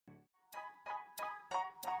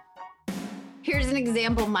Here's an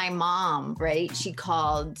example. My mom, right? She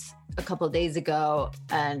called a couple of days ago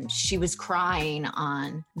and she was crying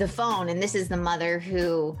on the phone. And this is the mother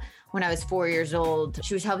who, when I was 4 years old,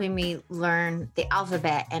 she was helping me learn the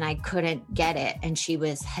alphabet and I couldn't get it. And she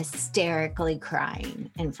was hysterically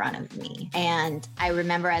crying in front of me. And I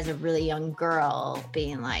remember as a really young girl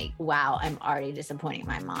being like, wow, I'm already disappointing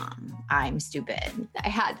my mom. I'm stupid. I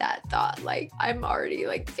had that thought, like, I'm already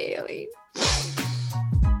like failing.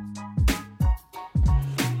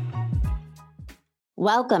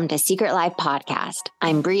 Welcome to Secret Life Podcast.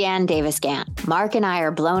 I'm Brianne Davis-Gant. Mark and I are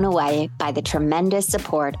blown away by the tremendous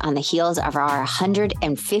support on the heels of our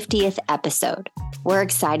 150th episode. We're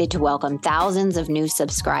excited to welcome thousands of new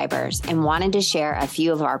subscribers and wanted to share a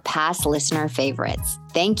few of our past listener favorites.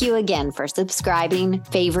 Thank you again for subscribing,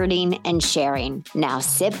 favoriting, and sharing. Now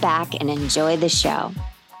sit back and enjoy the show.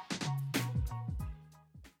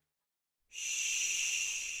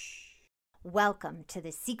 Welcome to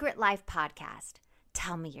the Secret Life Podcast.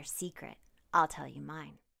 Tell me your secret. I'll tell you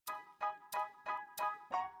mine.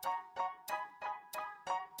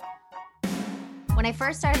 When I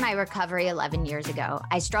first started my recovery 11 years ago,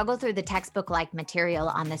 I struggled through the textbook-like material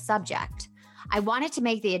on this subject. I wanted to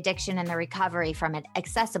make the addiction and the recovery from it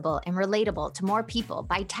accessible and relatable to more people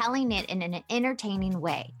by telling it in an entertaining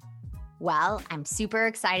way. Well, I'm super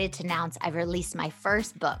excited to announce I've released my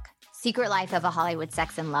first book, Secret Life of a Hollywood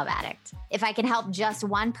Sex and Love Addict. If I can help just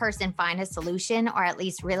one person find a solution or at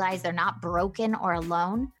least realize they're not broken or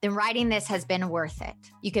alone, then writing this has been worth it.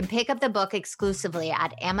 You can pick up the book exclusively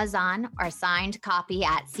at Amazon or a signed copy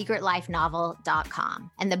at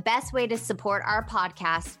secretlifenovel.com. And the best way to support our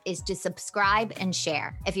podcast is to subscribe and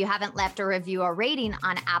share. If you haven't left a review or rating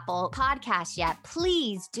on Apple Podcasts yet,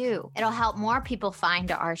 please do. It'll help more people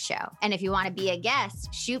find our show. And if you want to be a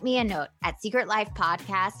guest, shoot me a note at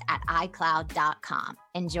secretlifepodcast@icloud.com.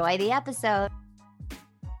 Enjoy the episode.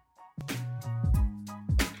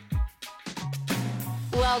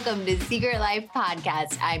 Welcome to Secret Life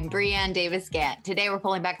Podcast. I'm Brianne Davis-Gant. Today we're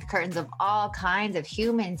pulling back the curtains of all kinds of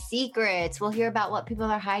human secrets. We'll hear about what people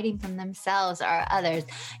are hiding from themselves or others.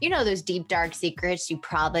 You know, those deep, dark secrets you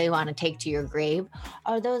probably want to take to your grave,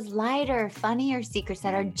 or those lighter, funnier secrets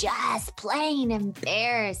that are just plain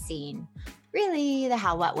embarrassing. Really, the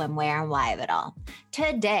how, what, when, where, and why of it all.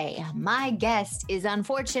 Today, my guest is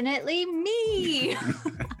unfortunately me,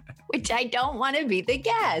 which I don't want to be the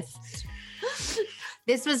guest.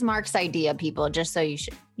 This was Mark's idea, people, just so you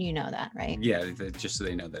know that, right? Yeah, just so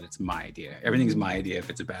they know that it's my idea. Everything's my idea if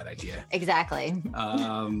it's a bad idea. Exactly.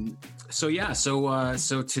 So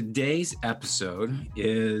today's episode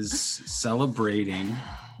is celebrating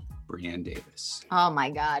Brianne Davis. Oh my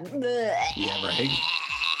God. Yeah, right.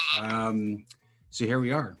 So here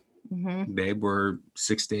we are, babe. We're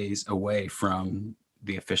 6 days away from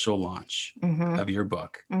the official launch of your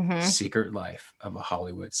book, Secret Life of a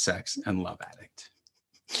Hollywood Sex and Love Addict.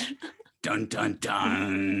 Dun, dun,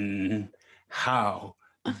 dun. How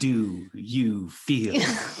do you feel?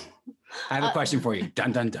 I have a question for you.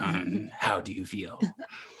 Dun, dun, dun. How do you feel?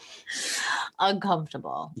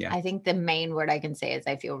 Uncomfortable. Yeah. I think the main word I can say is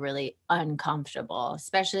I feel really uncomfortable,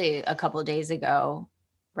 especially a couple of days ago.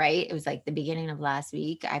 Right? It was like the beginning of last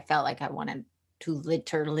week. I felt like I wanted to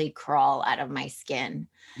literally crawl out of my skin.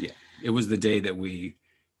 Yeah. It was the day that we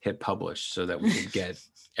hit publish so that we could get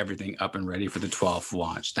everything up and ready for the 12th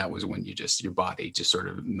launch. That was when your body just sort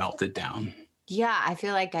of melted down. Yeah. I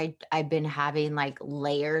feel like I've been having like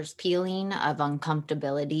layers peeling of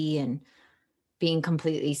uncomfortability and being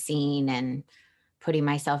completely seen and putting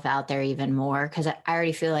myself out there even more. Cause I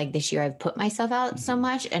already feel like this year I've put myself out so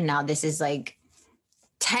much. And now this is like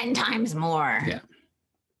 10 times more. Yeah.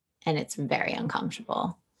 And it's very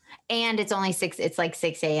uncomfortable. And it's only it's like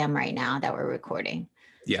 6 a.m. right now that we're recording.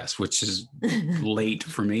 Yes, which is late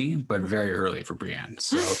for me, but very early for Brianne.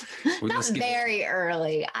 So not very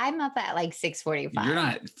early. I'm up at like 6:45. You're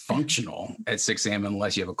not functional at 6 a.m.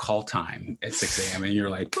 unless you have a call time at 6 a.m. and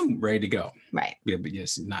you're like, boom, ready to go. Right. Yeah, but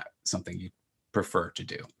yes, not something you prefer to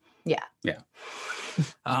do. Yeah. Yeah.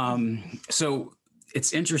 So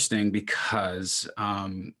it's interesting because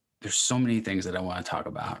there's so many things that I want to talk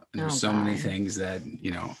about. And there's so many things that,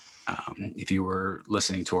 if you were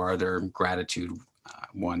listening to our other gratitude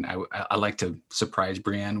one, I like to surprise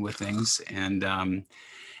Brianne with things. And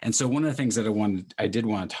so one of the things that I did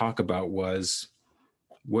want to talk about was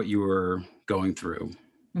what you were going through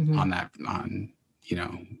on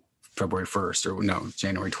February 1st or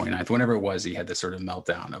January 29th, whenever it was, he had this sort of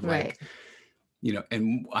meltdown of like,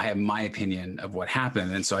 and I have my opinion of what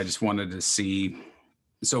happened. And so I just wanted to see,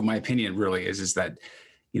 so my opinion really is that,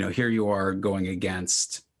 here you are going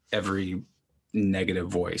against every negative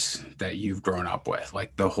voice that you've grown up with,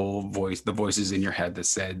 like the voices in your head that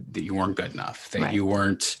said that you weren't good enough, that you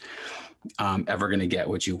weren't ever going to get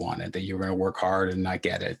what you wanted, that you were going to work hard and not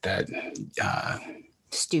get it, that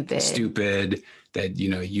stupid, that, you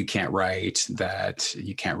know, you can't write, that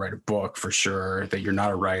you can't write a book for sure, that you're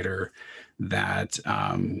not a writer, that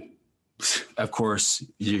of course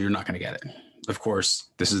you're not going to get it. Of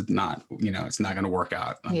course, this is not, you know, it's not going to work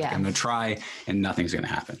out. I'm going to try and nothing's going to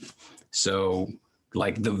happen. So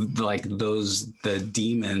the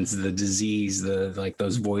demons, the disease,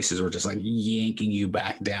 those voices were just like yanking you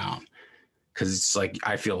back down. Cause it's like,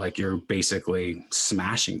 I feel like you're basically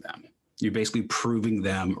smashing them. You're basically proving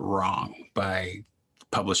them wrong by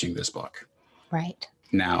publishing this book. Right.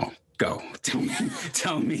 Now go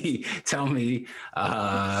tell me,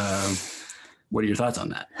 what are your thoughts on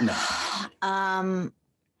that? No.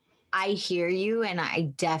 I hear you. And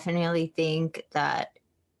I definitely think that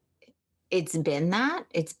it's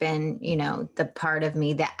been, you know, the part of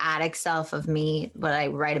me, the addict self of me, what I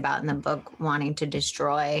write about in the book, wanting to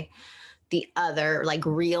destroy the other, like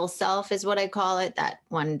real self is what I call it. That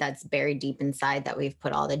one that's buried deep inside that we've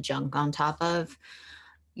put all the junk on top of.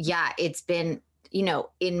 Yeah. It's been, you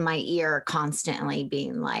know, in my ear constantly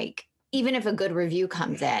being like, even if a good review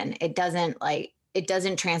comes in, it doesn't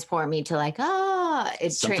transport me to like,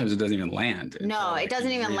 sometimes it doesn't even land. No, it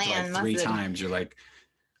doesn't even land. Like 3 times you're like,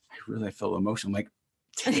 I really feel emotion. I'm like,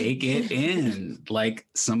 take it in. Like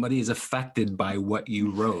somebody is affected by what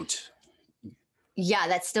you wrote. Yeah,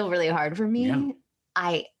 that's still really hard for me. Yeah.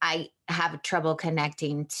 I have trouble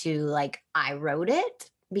connecting to like, I wrote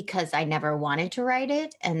it because I never wanted to write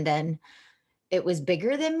it. And then it was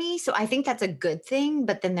bigger than me. So I think that's a good thing.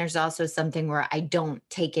 But then there's also something where I don't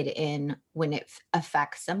take it in when it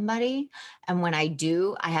affects somebody. And when I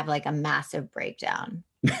do, I have like a massive breakdown.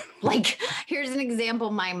 Like, here's an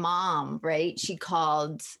example. My mom, right? She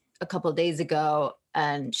called a couple of days ago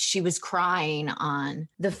and she was crying on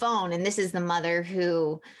the phone. And this is the mother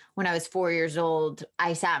who, when I was 4 years old,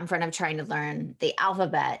 I sat in front of trying to learn the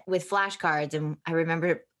alphabet with flashcards. And I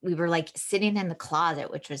remember we were like sitting in the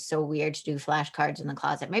closet, which was so weird to do flashcards in the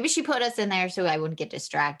closet. Maybe she put us in there so I wouldn't get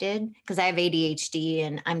distracted because I have ADHD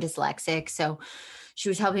and I'm dyslexic. So she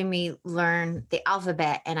was helping me learn the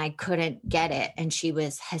alphabet and I couldn't get it. And she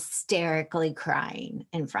was hysterically crying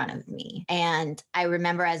in front of me. And I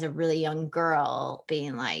remember as a really young girl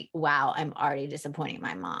being like, wow, I'm already disappointing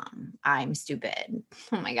my mom. I'm stupid.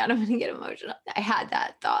 Oh my God, I'm going to get emotional. I had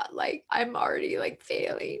that thought, like, I'm already like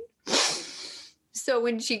failing. So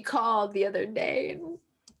when she called the other day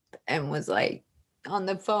and was like, on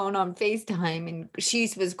the phone on FaceTime and she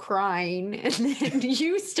was crying and then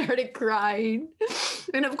you started crying.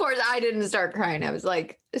 And of course I didn't start crying. I was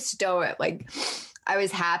like stoic, like I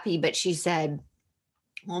was happy, but she said,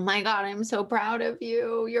 oh my God, I'm so proud of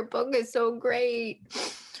you. Your book is so great.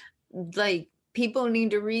 Like people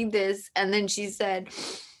need to read this. And then she said,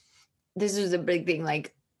 this was a big thing.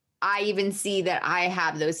 Like, I even see that I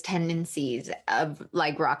have those tendencies of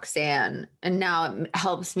like Roxanne, and now it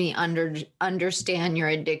helps me understand your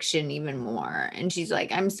addiction even more. And she's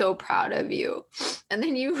like, I'm so proud of you. And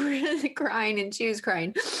then you were really crying and she was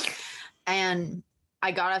crying. And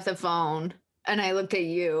I got off the phone and I looked at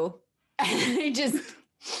you and I just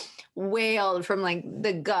wailed from like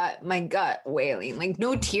my gut wailing. Like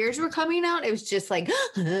no tears were coming out. It was just like,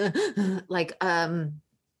 like,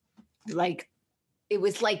 it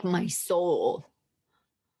was like my soul,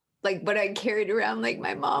 like, but I carried around like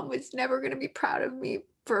my mom was never going to be proud of me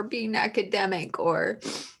for being academic or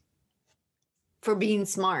for being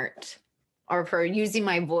smart or for using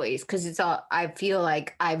my voice. Cause it's all, I feel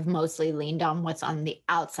like I've mostly leaned on what's on the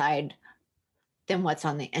outside than what's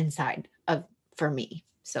on the inside for me.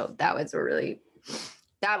 So that was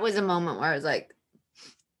a moment where I was like,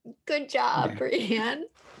 good job, Brianne.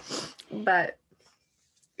 But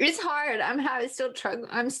it's hard.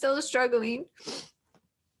 I'm still struggling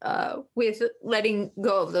with letting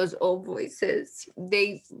go of those old voices.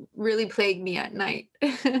 They really plague me at night.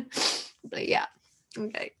 But yeah.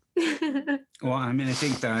 Okay. Well, I mean, I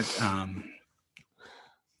think that,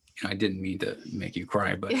 I didn't mean to make you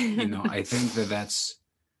cry, but, I think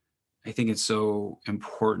I think it's so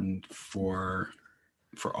important for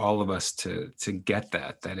all of us to get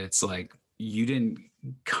that it's like, you didn't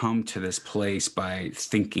come to this place by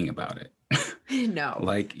thinking about it. No.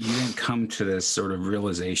 Like you didn't come to this sort of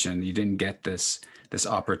realization. You didn't get this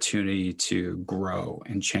opportunity to grow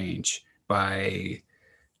and change by,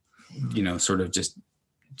 sort of just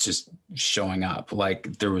showing up.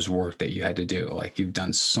 Like there was work that you had to do. Like you've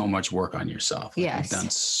done so much work on yourself. Like yes. You've done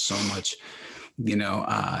so much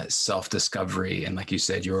self-discovery. And like you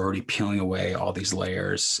said, you're already peeling away all these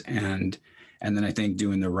layers. And then I think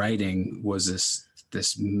doing the writing was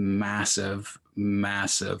this massive,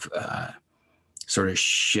 massive, sort of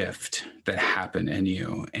shift that happened in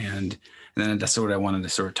you. And then that's what I wanted to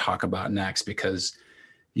sort of talk about next, because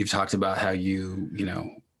you've talked about how you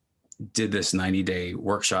did this 90-day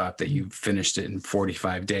workshop that you finished it in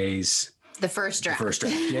 45 days. The first draft.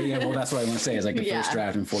 Yeah. Well, that's what I want to say is like the first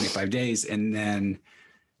draft in 45 days. And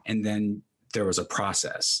then there was a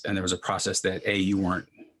process, and there was a process that you weren't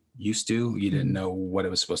used to. You didn't know what it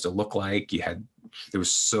was supposed to look like. It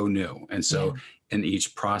was so new. And so in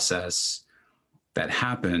each process that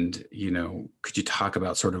happened, could you talk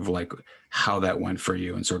about sort of like how that went for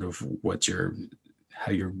you, and sort of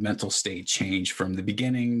how your mental state changed from the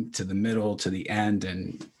beginning to the middle to the end?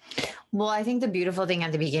 And well, I think the beautiful thing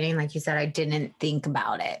at the beginning, like you said, I didn't think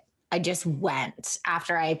about it. I just went.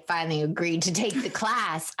 After I finally agreed to take the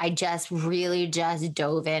class, I just really just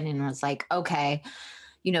dove in and was like, okay,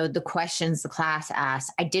 the questions the class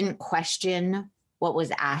asked, I didn't question what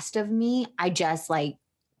was asked of me. I just like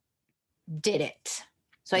did it.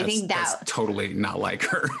 So I think that's totally not like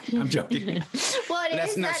her. I'm joking. Well, that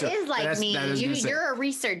is like me. You're a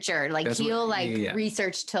researcher. Like he'll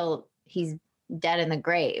research till he's dead in the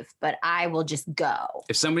grave, but I will just go.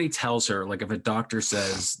 If somebody tells her, like if a doctor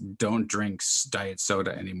says, don't drink diet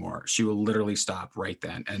soda anymore, she will literally stop right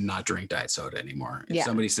then and not drink diet soda anymore. If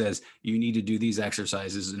somebody says, you need to do these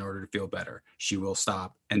exercises in order to feel better, she will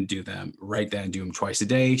stop and do them right then, do them twice a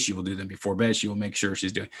day. She will do them before bed. She will make sure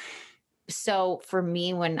she's doing. So for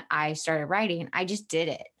me, when I started writing, I just did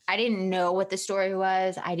it. I didn't know what the story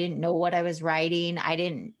was. I didn't know what I was writing.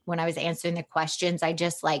 When I was answering the questions, I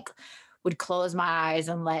just would close my eyes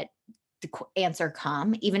and let the answer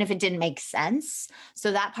come, even if it didn't make sense.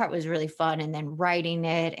 So that part was really fun. And then writing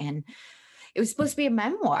it, and it was supposed to be a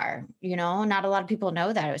memoir, not a lot of people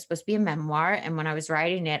know that it was supposed to be a memoir. And when I was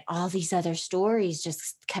writing it, all these other stories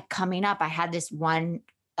just kept coming up. I had this one,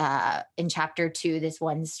 in chapter 2, this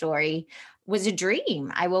one story was a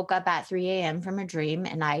dream. I woke up at 3 a.m. from a dream,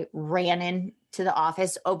 and I ran into the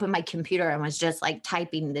office, opened my computer, and was just like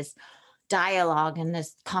typing this dialogue and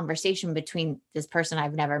this conversation between this person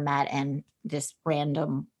I've never met and this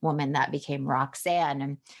random woman that became Roxanne.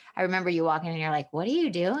 And I remember you walking in and you're like, what are you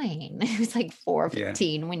doing? It was like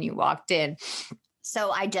 4:15 when you walked in. So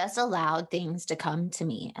I just allowed things to come to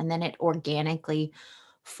me, and then it organically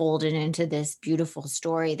folded into this beautiful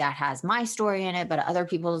story that has my story in it, but other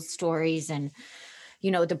people's stories, and,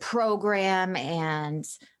 the program and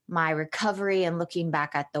my recovery, and looking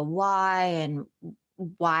back at the why and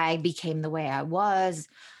why I became the way I was.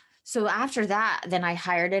 So after that, then I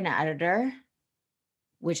hired an editor,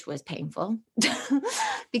 which was painful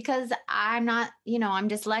because I'm not, I'm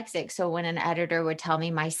dyslexic. So when an editor would tell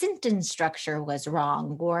me my sentence structure was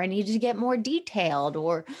wrong, or I needed to get more detailed,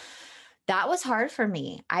 or that was hard for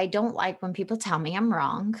me. I don't like when people tell me I'm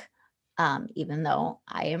wrong, even though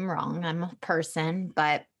I am wrong. I'm a person,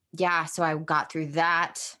 but yeah. So I got through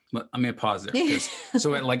that. Let me pause there.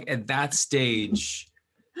 So at that stage,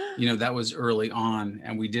 that was early on,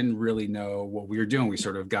 and we didn't really know what we were doing. We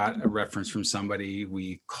sort of got a reference from somebody.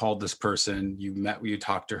 We called this person. You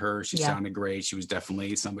talked to her. She sounded great. She was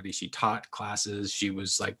definitely somebody. She taught classes. She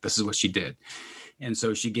was like, this is what she did. And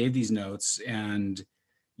so she gave these notes, and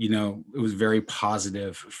it was very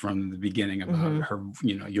positive from the beginning about her,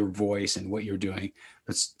 your voice and what you're doing.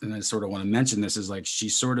 And I sort of want to mention this is like, she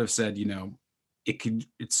sort of said,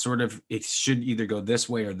 it should either go this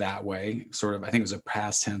way or that way. Sort of, I think it was a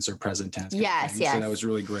past tense or present tense. Yes. So that was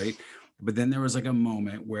really great. But then there was like a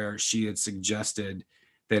moment where she had suggested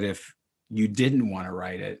that if you didn't want to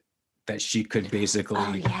write it, that she could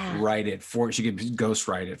basically write it she could ghost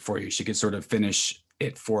write it for you. She could sort of finish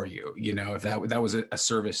it for you, if that was a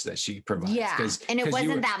service that she provides. Yeah. And it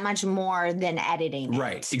wasn't that much more than editing.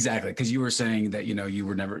 Right. Exactly. Because you were saying that, you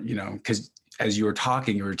were never, because as you were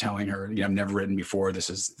talking, you were telling her, I've never written before. This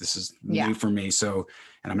is new for me. So,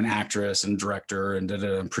 and I'm an actress and director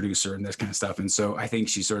and producer and this kind of stuff. And so I think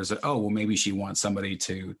she sort of said, oh, well, maybe she wants somebody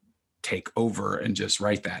to take over and just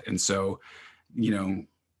write that. And so,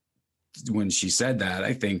 when she said that,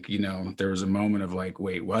 I think, there was a moment of like,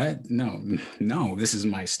 wait, what? No, this is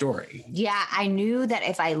my story. Yeah. I knew that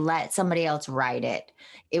if I let somebody else write it,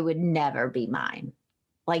 it would never be mine.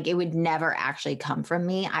 Like it would never actually come from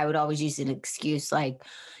me. I would always use an excuse, like,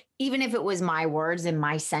 even if it was my words and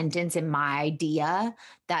my sentence and my idea,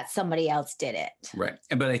 that somebody else did it. Right.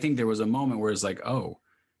 But I think there was a moment where it's like, oh,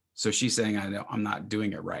 so she's saying, I'm not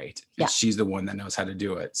doing it right. And she's the one that knows how to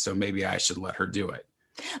do it. So maybe I should let her do it.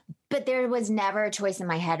 But there was never a choice in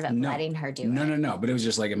my head of letting her do it. No. But it was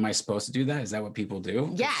just like, am I supposed to do that? Is that what people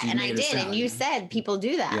do? Yeah. And I did. And you said people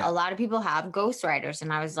do that. Yeah. A lot of people have ghostwriters.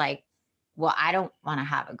 And I was like, well, I don't want to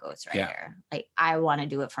have a ghostwriter. Yeah. Like, I want to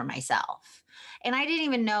do it for myself. And I didn't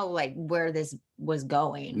even know like where this was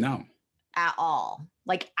going. No. At all.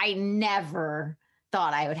 Like, I never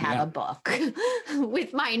thought I would have a book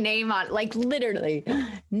with my name on it. Like, literally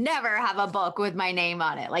never have a book with my name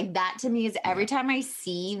on it. Like, that to me is every time I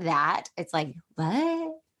see that, it's like,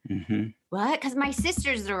 what? Mm-hmm. What? Because my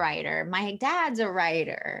sister's a writer. My dad's a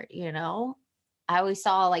writer, you know? I always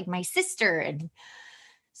saw like my sister. And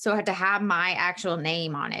so to have my actual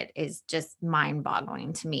name on it is just mind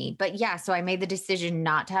boggling to me. But yeah, so I made the decision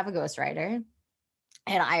not to have a ghostwriter.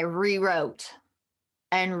 And I rewrote.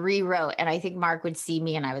 And I think Mark would see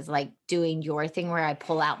me and I was like doing your thing where I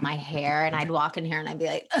pull out my hair and I'd walk in here and I'd be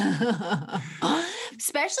like,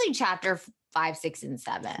 especially chapter 5, 6, and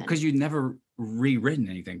 7. Because you'd never rewritten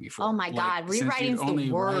anything before. Oh my God. Rewriting's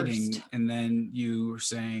the worst. And then you were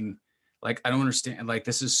saying like, I don't understand. Like,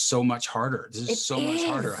 this is so much harder. This is much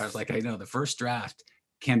harder. I was like, I know the first draft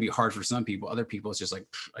can be hard for some people. Other people, it's just like,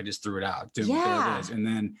 I just threw it out. There it is. And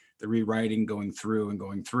then the rewriting going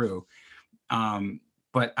through.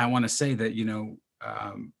 But I want to say that, you know,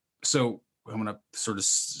 so I'm going to sort of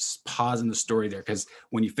pause in the story there, because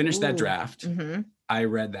when you finish that draft, I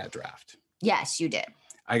read that draft. Yes, you did.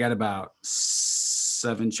 I got about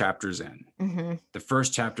 7 chapters in. The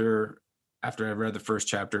first chapter, after I read the first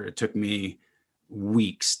chapter, it took me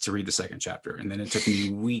weeks to read the second chapter. And then it took me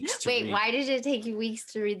weeks to read. Why did it take you weeks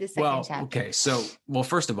to read the second chapter? Okay. So,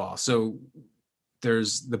 first of all,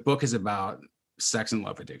 the book is about sex and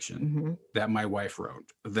love addiction that my wife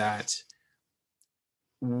wrote, that,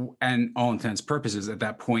 and all intents purposes, at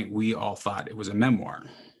that point, we all thought it was a memoir.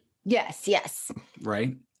 Yes.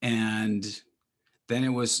 Right. And then it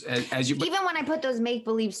was, as you, even when I put those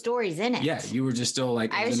make-believe stories in it. Yeah. You were just still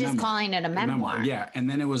like, I was just calling it a memoir. Yeah. And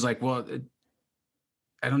then it was like, well,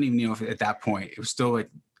 I don't even know if at that point it was still like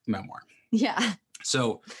memoir. Yeah.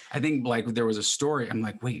 So I think like there was a story. I'm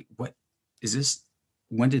like, wait, what is this?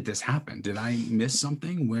 When did this happen? Did I miss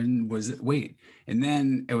something? When was it? Wait. And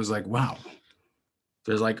then it was like, wow,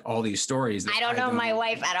 there's like all these stories. I don't know my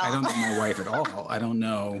wife at all. I don't know my wife at all. I don't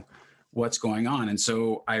know what's going on. And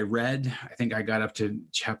so I read, I think I got up to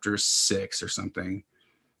chapter 6 or something.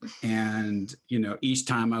 And, you know, each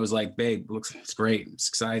time I was like, babe, it's great. It's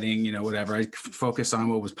exciting, you know, whatever. I focused on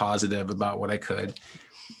what was positive about what I could.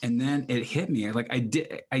 And then it hit me. Like I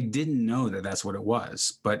didn't know that that's what it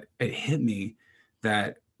was, but it hit me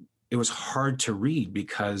that it was hard to read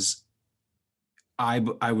because I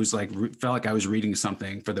was like, felt like I was reading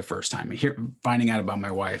something for the first time, finding out about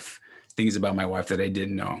my wife, things about my wife that I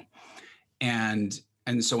didn't know. And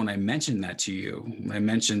so when I mentioned that to you, I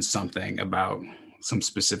mentioned something about some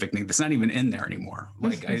specific thing that's not even in there anymore.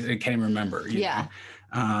 Like I can't even remember. You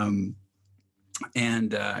know?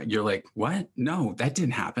 And you're like, what? No, that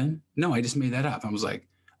didn't happen. No, I just made that up. I was like,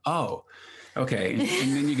 oh, okay.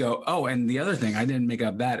 And then you go, oh, and the other thing, I didn't make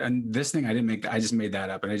up that. And this thing I didn't make, I just made that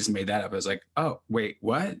up. And I just made that up. I was like, oh, wait,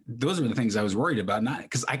 what? Those are the things I was worried about. Not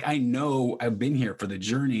because I know I've been here for the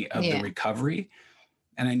journey of the recovery.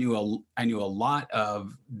 And I knew a lot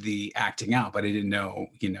of the acting out, but I didn't know,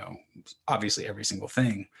 you know, obviously every single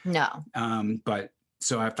thing. No. But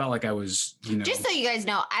so I felt like I was, you know. Just so you guys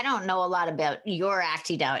know, I don't know a lot about your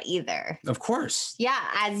acting out either. Of course. Yeah.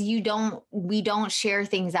 As we don't share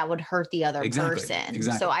things that would hurt the other person.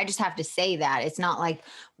 Exactly. So I just have to say that it's not like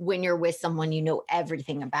when you're with someone, you know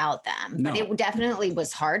everything about them, but it definitely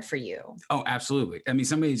was hard for you. Oh, absolutely. I mean,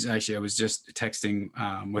 I was just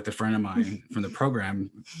texting with a friend of mine from the program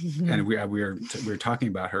and we were talking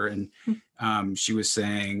about her and she was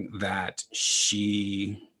saying that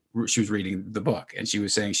she was reading the book and she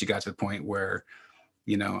was saying she got to the point where,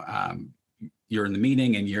 you know, you're in the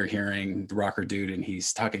meeting and you're hearing the rocker dude and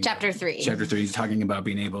he's talking chapter 3, he's talking about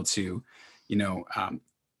being able to, you know,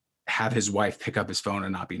 have his wife pick up his phone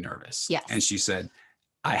and not be nervous. Yes. And she said,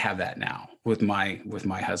 I have that now with my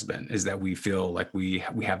husband, is that we feel like we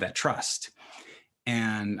have that trust.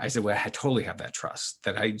 And I said, well, I totally have that trust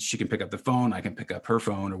that she can pick up the phone. I can pick up her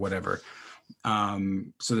phone or whatever.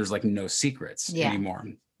 So there's like no secrets anymore.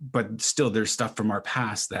 But still, there's stuff from our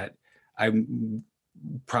past that I'm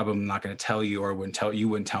probably not going to tell you, or you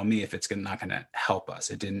wouldn't tell me if it's not going to help us.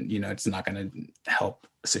 It didn't, you know, it's not going to help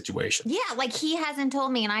a situation. Yeah, like he hasn't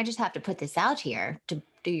told me, and I just have to put this out here to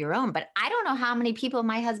do your own. But I don't know how many people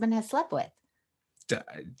my husband has slept with.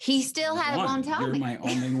 He still won't tell me.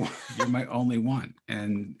 You're my only one,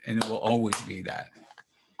 and it will always be that.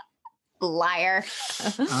 Liar.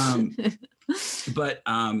 But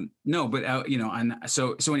no, but and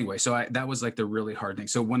so anyway, that was like the really hard thing.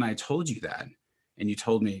 So when I told you that, and you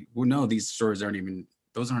told me, well, no, these stories aren't even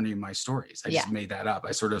my stories. I just made that up.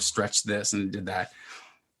 I sort of stretched this and did that.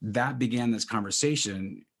 That began this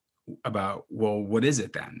conversation about, well, what is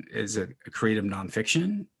it then? Is it a creative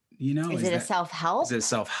nonfiction? Is it a self-help? Is it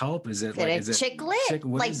self-help? Is it chick lit?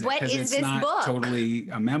 What is this book? Totally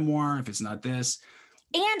a memoir if it's not this.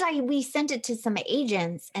 And we sent it to some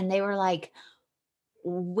agents and they were like,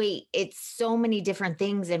 wait, it's so many different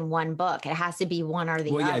things in one book. It has to be one or the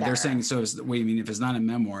other. Well, yeah, they're saying, so wait, I mean, if it's not a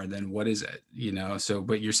memoir, then what is it?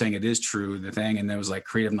 But you're saying it is true, the thing. And there was like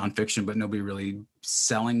creative nonfiction, but nobody really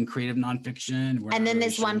selling creative nonfiction. And then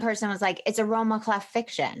this one person was like, it's a Roma Clef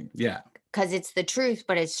fiction. Yeah. Because it's the truth,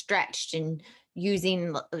 but it's stretched and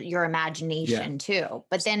using your imagination too.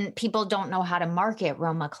 But then people don't know how to market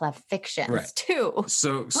Roma Clef fictions too.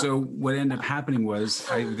 So what ended up happening was,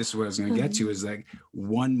 this is what I was going to get to, is like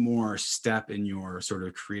one more step in your sort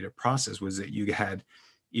of creative process was that you had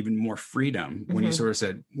even more freedom when you sort of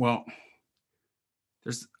said, well,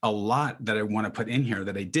 there's a lot that I want to put in here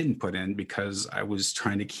that I didn't put in because I was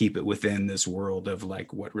trying to keep it within this world of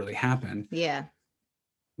like what really happened. Yeah.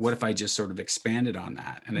 What if I just sort of expanded on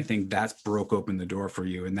that? And I think that's broke open the door for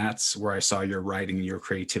you. And that's where I saw your writing, your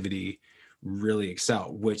creativity really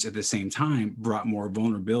excel, which at the same time brought more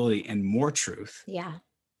vulnerability and more truth. Yeah.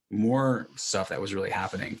 More stuff that was really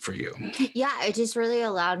happening for you. Yeah. It just really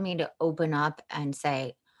allowed me to open up and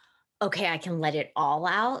say, okay, I can let it all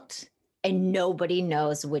out. And nobody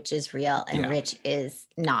knows which is real and which is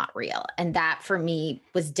not real. And that for me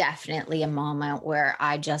was definitely a moment where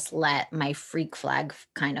I just let my freak flag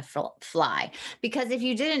kind of fly. Because if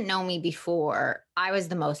you didn't know me before, I was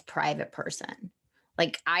the most private person.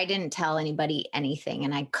 Like I didn't tell anybody anything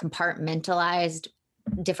and I compartmentalized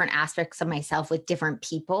different aspects of myself with different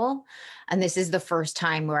people. And this is the first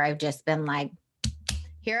time where I've just been like,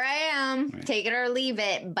 here I am, take it or leave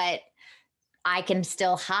it. But I can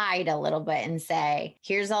still hide a little bit and say,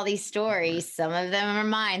 here's all these stories. Some of them are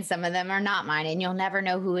mine. Some of them are not mine. And you'll never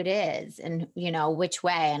know who it is and, which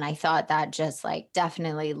way. And I thought that just like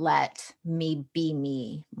definitely let me be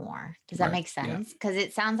me more. Does that make sense? Because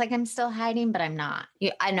it sounds like I'm still hiding, but I'm not.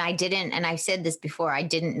 And I didn't. And I said this before, I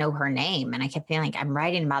didn't know her name. And I kept feeling like I'm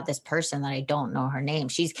writing about this person that I don't know her name.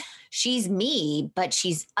 She's me, but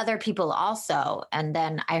she's other people also. And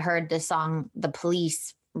then I heard the song, The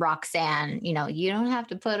Police, Roxanne, you don't have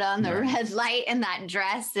to put on the red light and that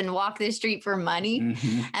dress and walk the street for money.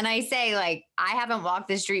 Mm-hmm. And I say, like, I haven't walked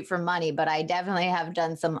the street for money, but I definitely have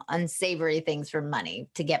done some unsavory things for money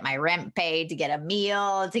to get my rent paid, to get a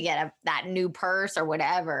meal, to get that new purse or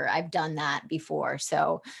whatever. I've done that before.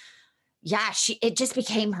 So yeah, it just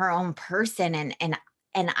became her own person. And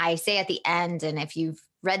I say at the end, and if you've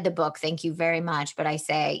read the book, thank you very much. But I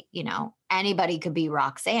say, anybody could be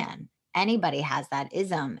Roxanne. Anybody has that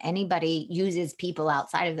ism. Anybody uses people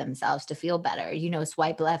outside of themselves to feel better.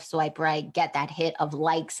 Swipe left, swipe right, get that hit of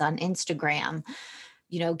likes on Instagram,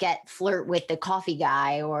 flirt with the coffee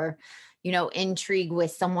guy or, intrigue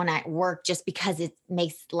with someone at work just because it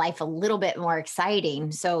makes life a little bit more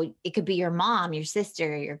exciting. So it could be your mom, your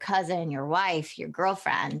sister, your cousin, your wife, your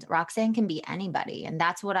girlfriend. Roxanne can be anybody. And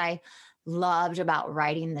that's what I loved about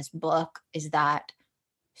writing this book is that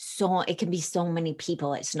so it can be so many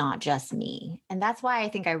people. It's not just me. And that's why I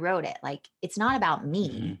think I wrote it. Like, it's not about me.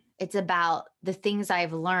 Mm-hmm. It's about the things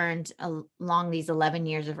I've learned along these 11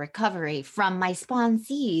 years of recovery from my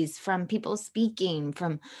sponsees, from people speaking,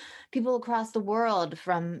 from people across the world,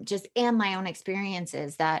 and my own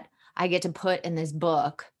experiences that I get to put in this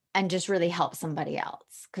book and just really help somebody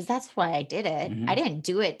else. Cause that's why I did it. Mm-hmm. I didn't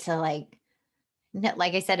do it to like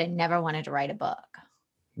I said, I never wanted to write a book.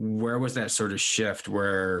 Where was that sort of shift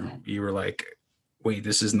where you were like, wait,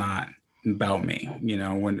 this is not about me,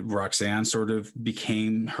 when Roxanne sort of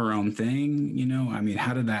became her own thing, I mean,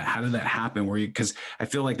 how did that happen? Because I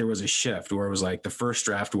feel like there was a shift where it was like the first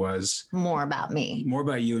draft was more about me, more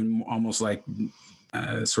about you, and almost like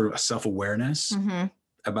sort of a self-awareness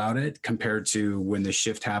about it compared to when the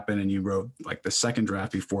shift happened and you wrote like the second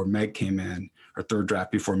draft before Meg came in, or third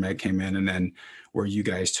draft before Meg came in, and then where you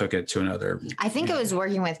guys took it to another. I think it was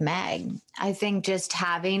working with Meg. I think just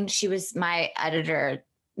she was my editor.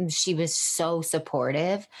 She was so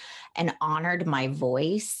supportive and honored my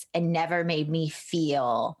voice and never made me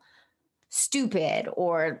feel stupid,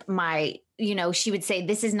 or she would say,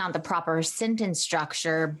 this is not the proper sentence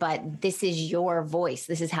structure, but this is your voice.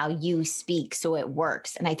 This is how you speak. So it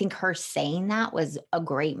works. And I think her saying that was a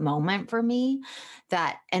great moment for me,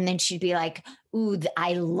 and then she'd be like, ooh,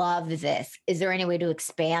 I love this. Is there any way to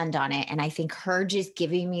expand on it? And I think her just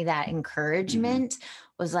giving me that encouragement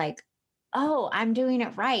was like, oh, I'm doing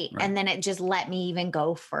it right. And then it just let me even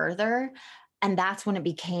go further. And that's when it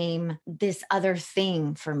became this other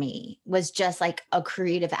thing for me, was just like a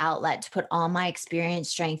creative outlet to put all my experience,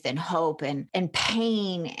 strength, and hope and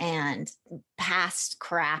pain and past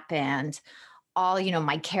crap and all,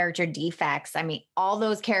 my character defects. I mean, all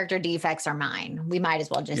those character defects are mine. We might as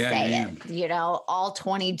well just say it, all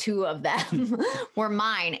 22 of them were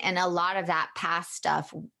mine. And a lot of that past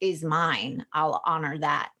stuff is mine. I'll honor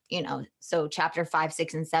that, so chapter 5,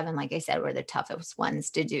 6, and 7, like I said, were the toughest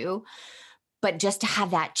ones to do. But just to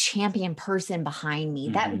have that champion person behind me,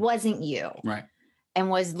 that wasn't you. Right. And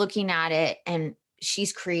was looking at it, and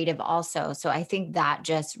she's creative also. So I think that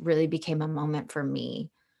just really became a moment for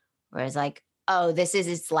me where it's like, oh, this is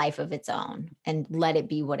its life of its own, and let it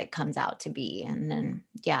be what it comes out to be. And then,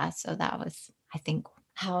 so that was, I think,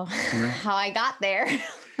 how I got there.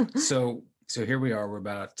 So here we are, we're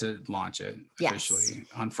about to launch it officially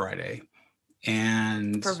on Friday.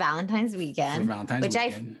 And for Valentine's weekend,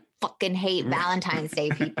 I fucking hate Valentine's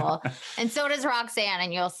Day, people. And so does Roxanne,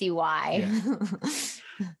 and you'll see why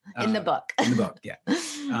in the book. In the book, yeah.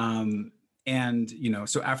 And,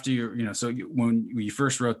 so after when you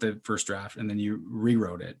first wrote the first draft and then you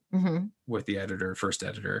rewrote it with the first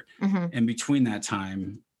editor, and between that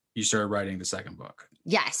time, you started writing the second book.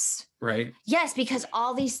 Yes. Right? Yes, because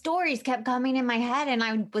all these stories kept coming in my head, and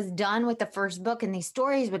I was done with the first book, and these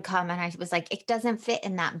stories would come, and I was like, it doesn't fit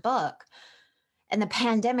in that book. And the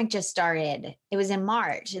pandemic just started. It was in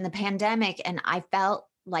March, in the pandemic, and I felt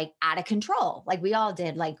like out of control, like we all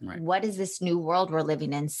did. Like, what is this new world we're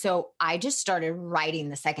living in? So I just started writing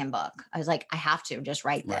the second book. I was like, I have to just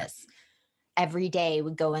write this. Every day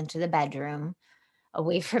would go into the bedroom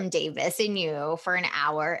away from Davis and you for an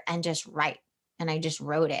hour and just write. And I just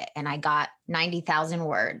wrote it, and I got 90,000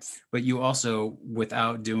 words. But you also,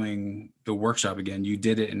 without doing the workshop again, you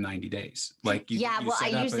did it in 90 days. Like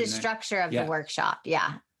I used the structure of the workshop.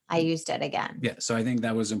 Yeah. I used it again. Yeah. So I think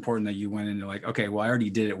that was important that you went into like, okay, well, I already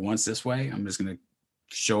did it once this way. I'm just going to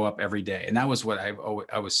show up every day. And that was what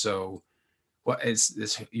I was so,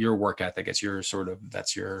 it's your work ethic. It's your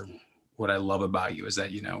what I love about you is that,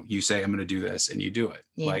 you say, I'm going to do this, and you do it.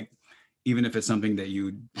 Yeah. Like, even if it's something that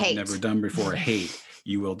you've never done before,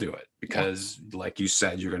 you will do it because like you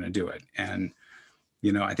said, you're going to do it. And,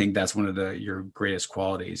 I think that's one of your greatest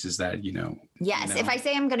qualities is that, yes, if I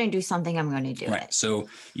say I'm going to do something, I'm going to do it. So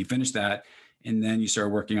you finish that, and then you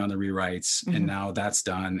start working on the rewrites, and now that's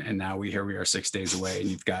done. And now we are 6 days away, and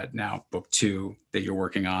you've got now book 2 that you're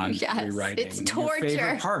working on. Yes, rewriting. It's torture. Your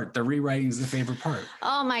favorite part. The rewriting is the favorite part.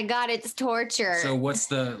 Oh my God, it's torture. So what's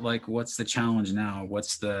the challenge now?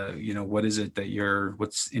 What's what is it that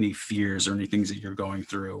what's any fears or any things that you're going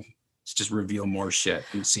through? It's just reveal more shit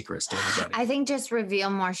and secrets to everybody. I think just reveal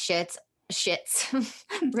more shits,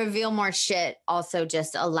 reveal more shit. Also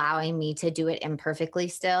just allowing me to do it imperfectly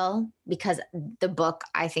still, because the book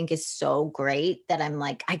I think is so great that I'm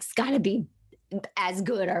like, it's gotta be as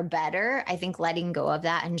good or better. I think letting go of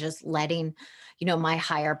that and just letting, my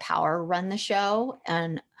higher power run the show,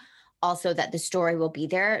 and also that the story will be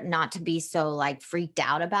there, not to be so like freaked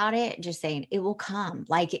out about it, just saying it will come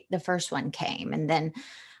like the first one came. And then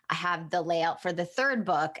I have the layout for the third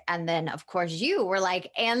book. And then of course you were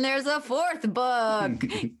like, and there's a fourth book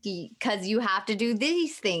because you have to do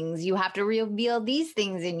these things. You have to reveal these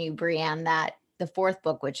things in you, Brianne, that the fourth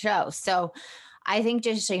book would show. So I think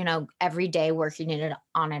just, every day working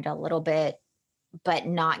on it a little bit, but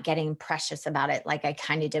not getting precious about it. Like I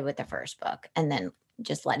kind of did with the first book, and then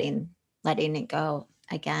just letting it go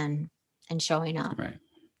again and showing up. Right.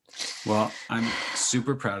 Well, I'm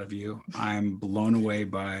super proud of you. I'm blown away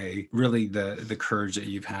by really the courage that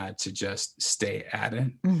you've had to just stay at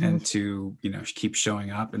it and to, keep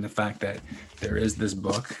showing up. And the fact that there is this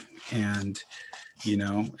book, and,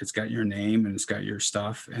 it's got your name, and it's got your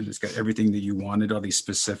stuff, and it's got everything that you wanted, all these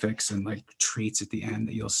specifics and like treats at the end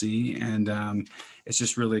that you'll see. And it's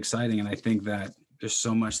just really exciting. And I think that there's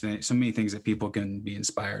so many things that people can be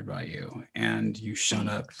inspired by you, and you shown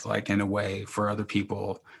up like in a way for other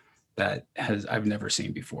people that I've never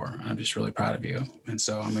seen before. I'm just really proud of you. And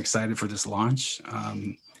so I'm excited for this launch.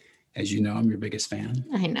 As you know, I'm your biggest fan.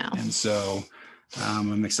 I know. And so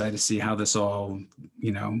I'm excited to see how this all,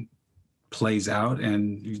 plays out.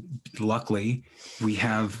 And luckily we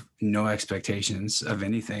have no expectations of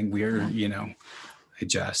anything. We're, we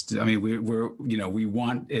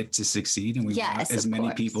want it to succeed, and we want as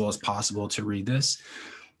many people as possible to read this.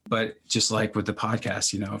 But just like with the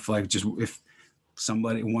podcast, if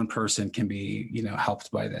one person can be,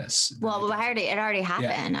 helped by this. Well, it already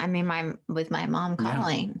happened. Yeah. I mean, with my mom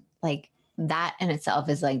calling, like that in itself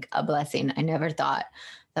is like a blessing. I never thought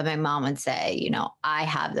that my mom would say, I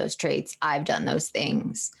have those traits. I've done those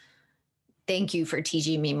things. Thank you for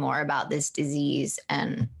teaching me more about this disease.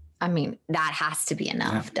 And I mean, that has to be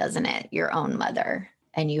enough, doesn't it? Your own mother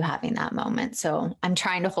and you having that moment. So I'm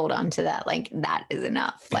trying to hold on to that. Like that is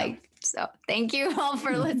enough. Yeah. So thank you all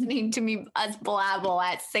for listening to us blabble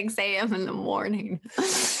at 6 a.m. in the morning.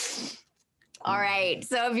 All right.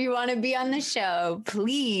 So if you want to be on the show,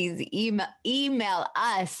 please email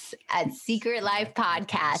us at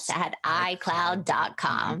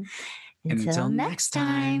secretlifepodcast@icloud.com. Until next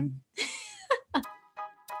time.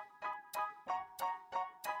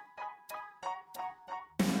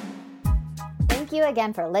 Thank you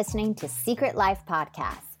again for listening to Secret Life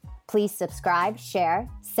Podcast. Please subscribe, share,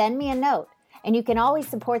 send me a note, and you can always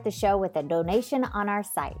support the show with a donation on our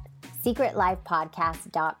site,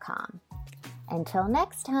 secretlifepodcast.com. Until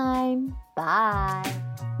next time, bye.